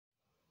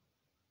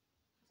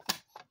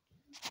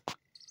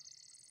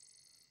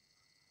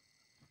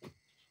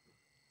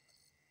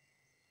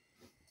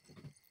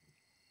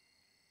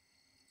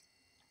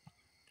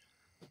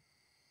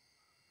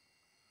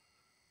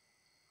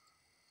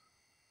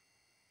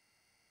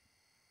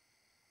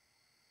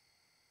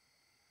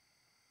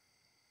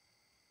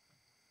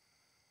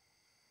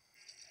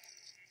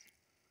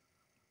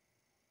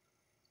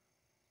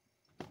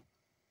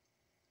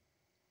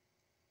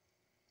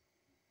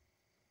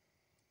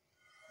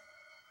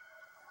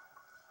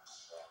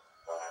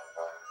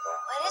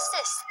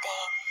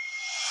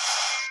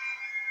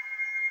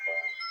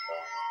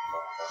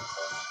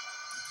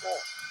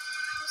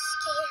I'm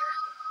scared.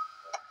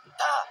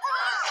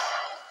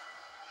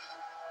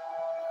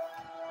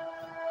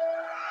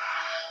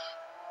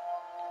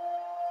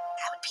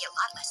 I would be a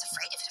lot less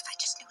afraid of it if I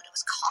just knew what it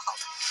was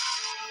called.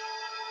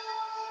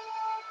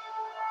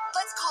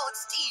 Let's call it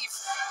Steve.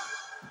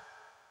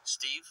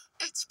 Steve?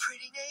 It's a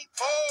pretty name.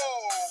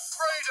 Oh,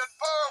 great and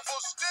powerful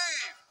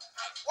Steve!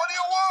 What do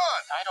you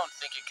want? I don't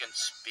think it can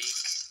speak.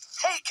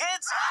 Hey,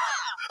 kids!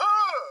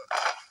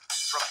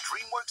 From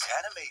DreamWorks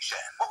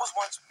Animation, what was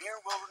once mere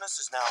wilderness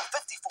is now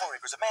 54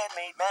 acres of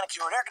man-made,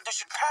 manicured,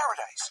 air-conditioned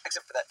paradise.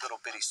 Except for that little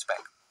bitty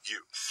speck, you.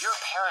 Your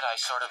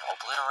paradise sort of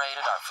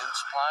obliterated our food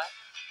supply?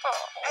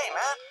 Oh. Hey,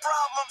 man,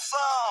 problem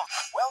solved.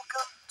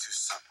 Welcome to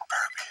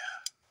suburbia.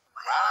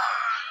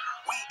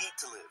 We eat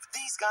to live.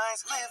 These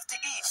guys live to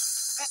eat.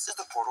 This is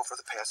the portal for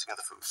the passing of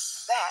the food.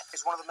 That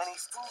is one of the many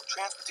food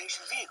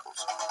transportation vehicles.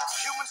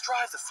 Humans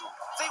drive the food.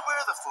 They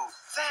wear the food.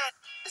 That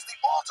is the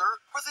altar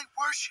where they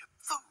worship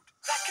food.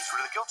 That gets rid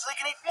of the guilt so they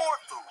can eat more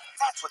food.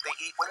 That's what they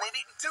eat when they've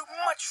eaten too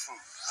much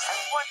food. And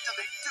what do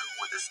they do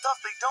with the stuff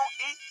they don't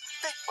eat?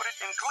 They put it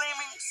in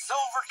gleaming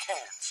silver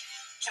cans.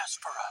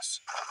 Just for us.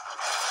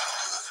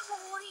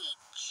 Sweet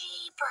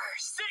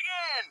jeepers. Dig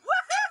in!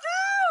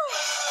 Woohoo!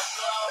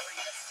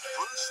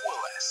 Bruce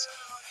Willis,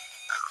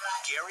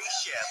 Gary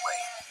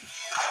Shandling,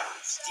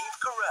 Steve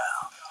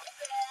Carell,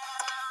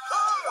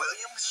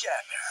 William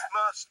Shatner,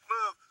 Must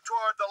move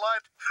toward the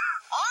light.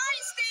 All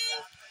right,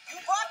 Steve. You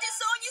brought this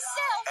on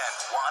yourself. and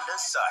Wanda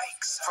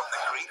Sykes from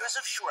the creators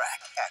of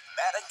Shrek at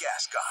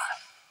Madagascar.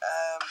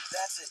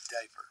 That's a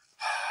diaper.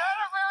 Not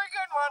a very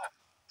good one.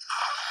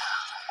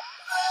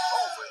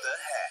 Over the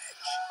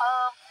Hedge.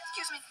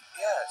 Excuse me.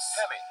 Yes.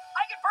 Hemi.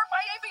 I can burp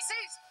my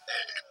ABCs.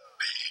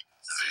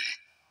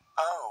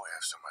 Oh, we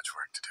have so much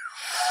work to do.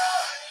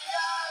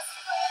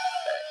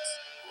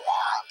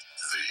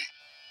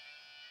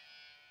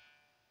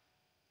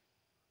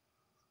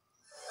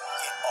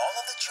 In all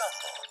of the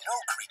jungle, no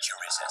creature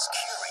is as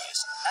curious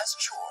as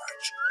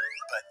George.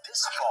 But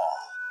this fall,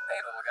 Hey,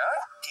 little guy.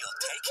 he'll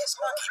take his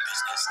monkey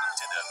business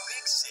to the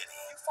big city.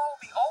 You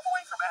followed me all the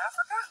way from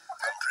Africa?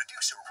 From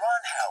producer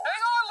Ron Howard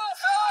Hang on, little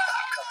fella.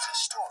 comes a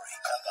story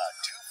about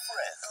two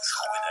friends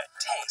with a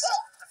taste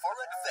for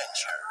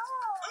adventure.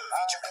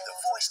 Featuring the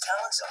voice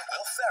talents of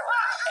Will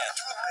Ferrell and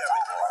Drew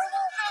Barrymore.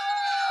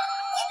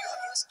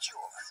 Curious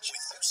George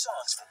with new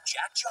songs from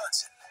Jack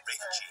Johnson,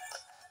 rated G.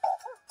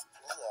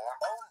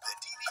 Own the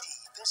DVD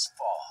this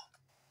fall.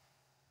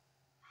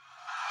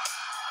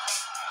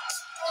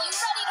 You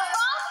ready to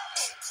rock?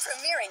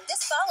 Premiering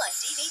this fall on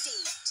DVD.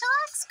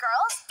 Chillax,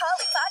 girls.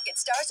 Polly Pocket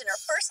stars in her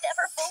first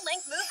ever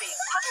full-length movie,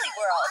 Polly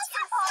World.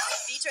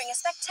 Featuring a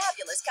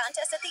spectabulous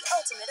contest at the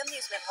ultimate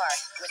amusement park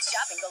with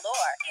shopping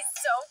galore It's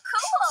so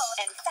cool.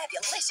 and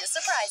fabulicious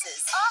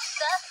surprises. Off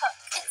the hook.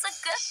 It's a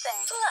good thing.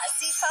 Plus,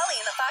 see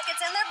Polly and the Pockets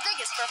in their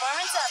biggest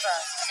performance ever.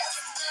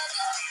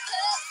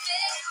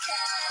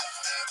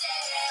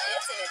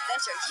 It's an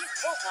adventure you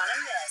won't want to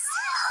miss.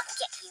 I'll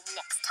get you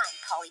next time,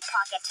 Polly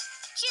Pocket.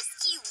 Just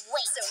you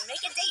wait. So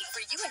make a date for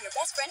you and your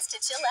best friends to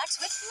chillax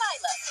with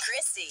Lila,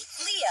 Chrissy,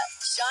 Leah,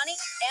 Shawnee,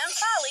 and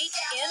Polly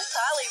in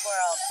Polly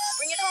World.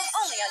 Bring it home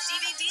only on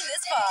DVD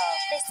this fall.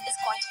 This is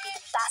going to be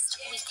the best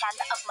weekend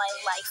of my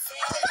life.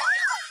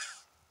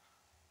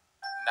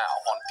 Now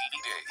on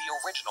DVD, the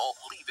original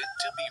Leave It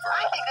to Beaver.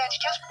 I think that's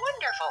just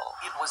wonderful.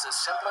 It was a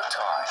simpler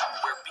time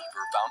where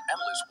Beaver found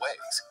endless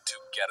ways to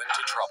get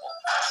into trouble.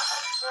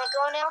 Can I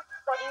go now?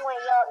 Or do you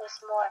want to yell at me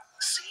some more?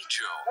 See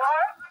June,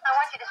 Ward, I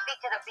want you to speak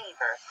to the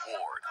beaver.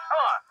 Ward, Come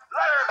on,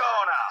 let her go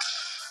now.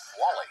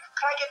 Wally,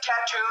 Can I get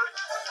tattooed?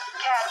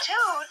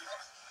 Tattooed?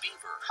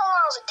 Beaver, How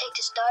long does it take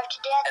to starve to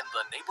death? and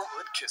the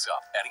neighborhood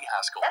kiss-up, Eddie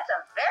Haskell. That's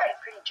a very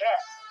pretty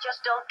dress.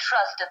 Just don't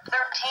trust a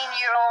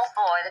 13-year-old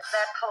boy that's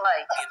that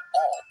polite. In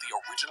all the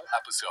original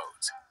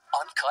episodes,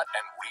 uncut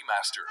and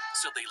remastered,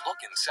 so they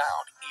look and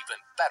sound even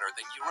better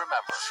than you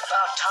remember.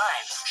 About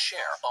time.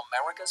 Share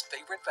America's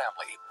favorite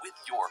family with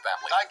your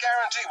family. I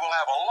guarantee we'll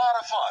have a lot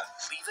of fun.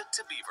 Leave It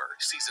to Beaver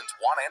Seasons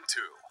 1 and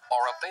 2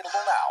 are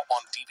available now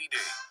on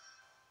DVD.